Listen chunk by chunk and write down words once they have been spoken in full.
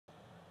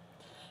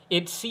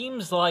It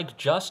seems like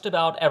just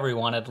about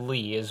everyone at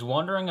Lee is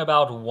wondering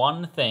about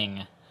one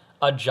thing: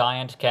 a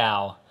giant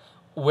cow.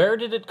 Where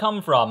did it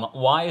come from?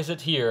 Why is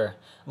it here?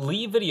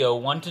 Lee Video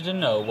wanted to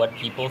know what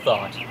people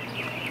thought.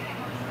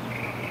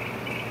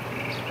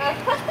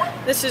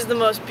 This is the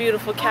most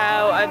beautiful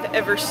cow I've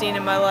ever seen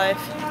in my life,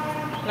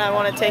 and I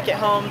want to take it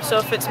home, so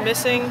if it's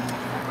missing,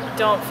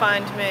 don't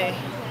find me.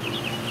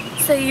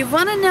 So you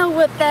want to know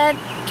what that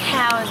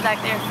cow is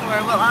back there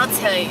for? Well, I'll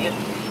tell you.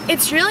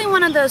 It's really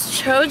one of those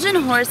Trojan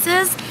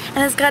horses,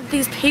 and it's got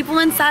these people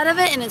inside of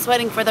it, and it's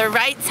waiting for the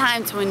right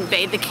time to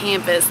invade the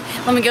campus.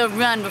 Let me go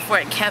run before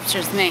it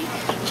captures me.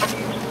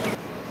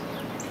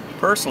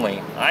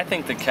 Personally, I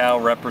think the cow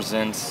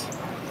represents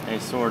a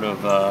sort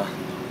of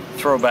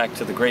throwback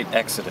to the great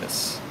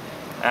Exodus.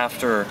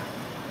 After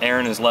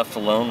Aaron is left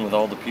alone with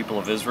all the people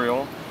of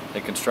Israel, they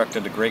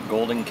constructed a great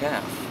golden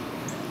calf.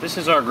 This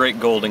is our great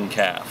golden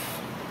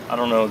calf. I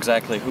don't know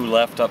exactly who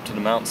left up to the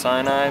Mount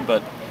Sinai,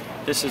 but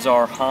this is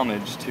our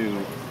homage to,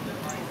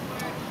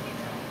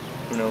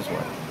 who knows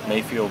what,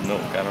 Mayfield milk,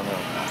 I don't know.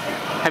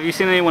 Have you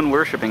seen anyone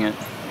worshiping it?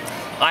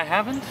 I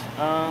haven't,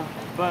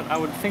 but I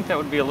would think that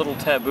would be a little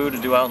taboo to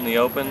do out in the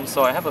open,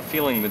 so I have a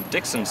feeling the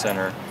Dixon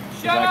Center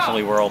is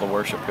actually where all the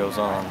worship goes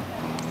on.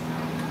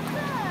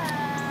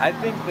 I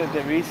think that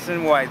the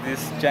reason why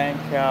this giant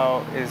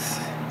cow is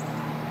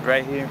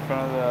right here in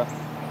front of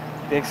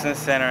the Dixon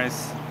Center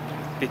is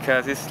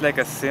because it's like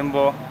a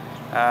symbol,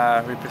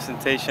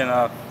 representation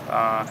of,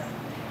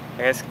 I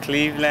guess,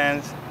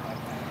 Cleveland's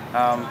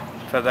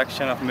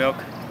production of milk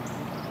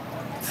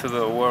to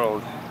the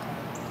world.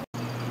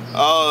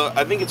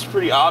 I think it's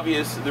pretty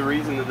obvious the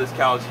reason that this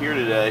cow is here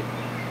today.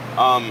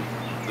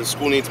 The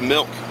school needs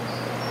milk.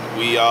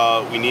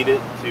 We need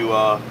it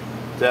to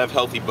have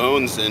healthy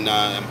bones and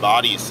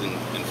bodies and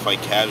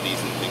fight cavities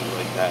and things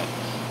like that.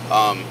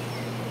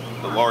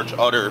 The large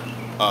udder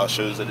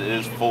shows that it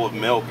is full of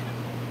milk,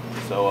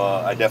 so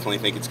I definitely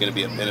think it's going to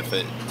be a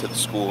benefit to the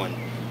school,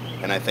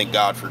 and I thank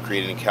God for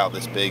creating a cow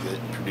this big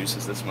that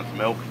produces this much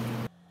milk.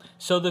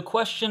 So the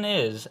question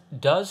is,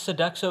 does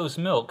SODEXHO'S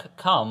milk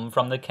come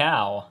from the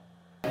cow?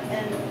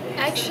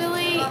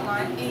 Actually,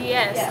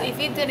 yes. If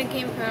it didn't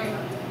come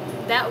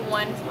from that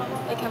one,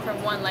 it came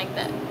from one like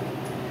that.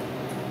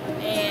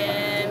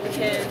 And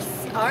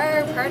because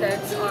our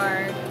products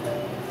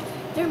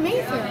they're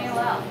made from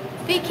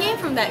it. They came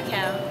from that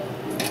cow.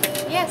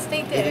 Yes,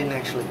 they did. They didn't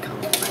actually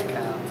come from that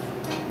cow.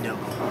 No.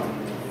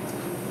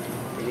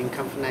 They didn't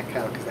come from that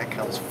cow because that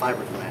cow was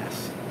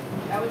fiberglass.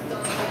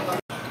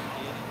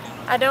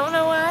 I don't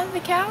know why the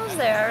cow was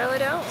there, I really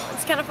don't.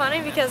 It's kind of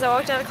funny because I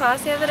walked out of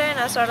class the other day and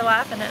I started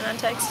laughing and I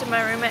texted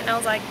my roommate and I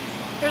was like,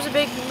 there's a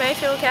big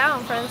Mayfield cow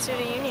in front of the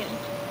Student Union.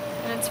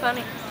 And it's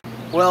funny.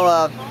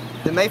 Well,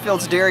 the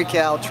Mayfield's dairy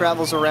cow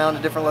travels around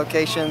to different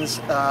locations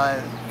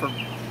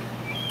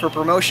for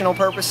promotional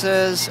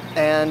purposes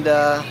and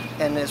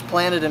is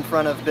planted in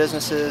front of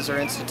businesses or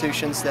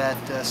institutions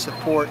that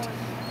support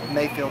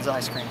Mayfield's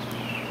ice cream.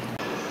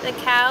 The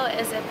cow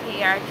is a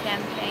PR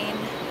campaign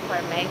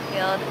for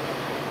Mayfield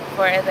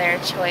for their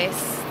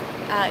choice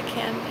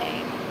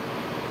campaign,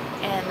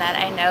 and that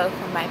I know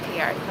from my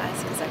PR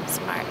class because I'm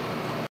smart.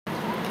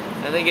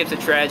 I think it's a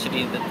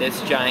tragedy that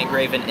this giant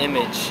graven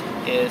image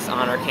is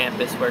on our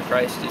campus where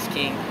Christ is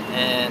King,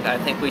 and I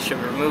think we should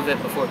remove it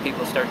before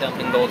people start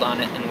dumping gold on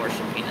it and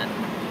worshiping it.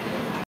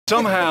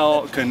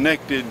 Somehow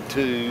connected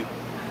to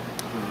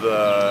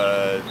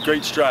the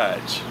Great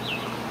Strides.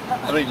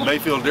 I think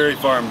Mayfield Dairy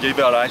Farm gave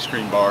out ice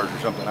cream bars or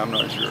something, I'm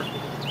not sure.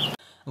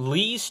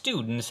 Lee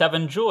students have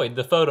enjoyed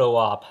the photo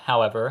op,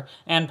 however,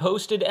 and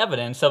posted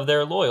evidence of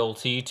their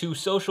loyalty to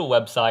social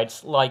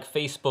websites like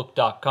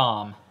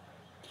Facebook.com.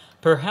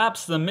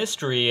 Perhaps the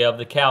mystery of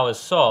the cow is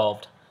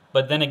solved,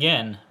 but then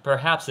again,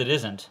 perhaps it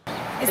isn't.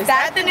 Is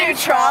that the new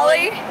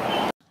trolley?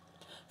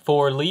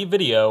 For Lee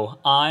Video,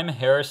 I'm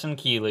Harrison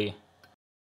Keeley.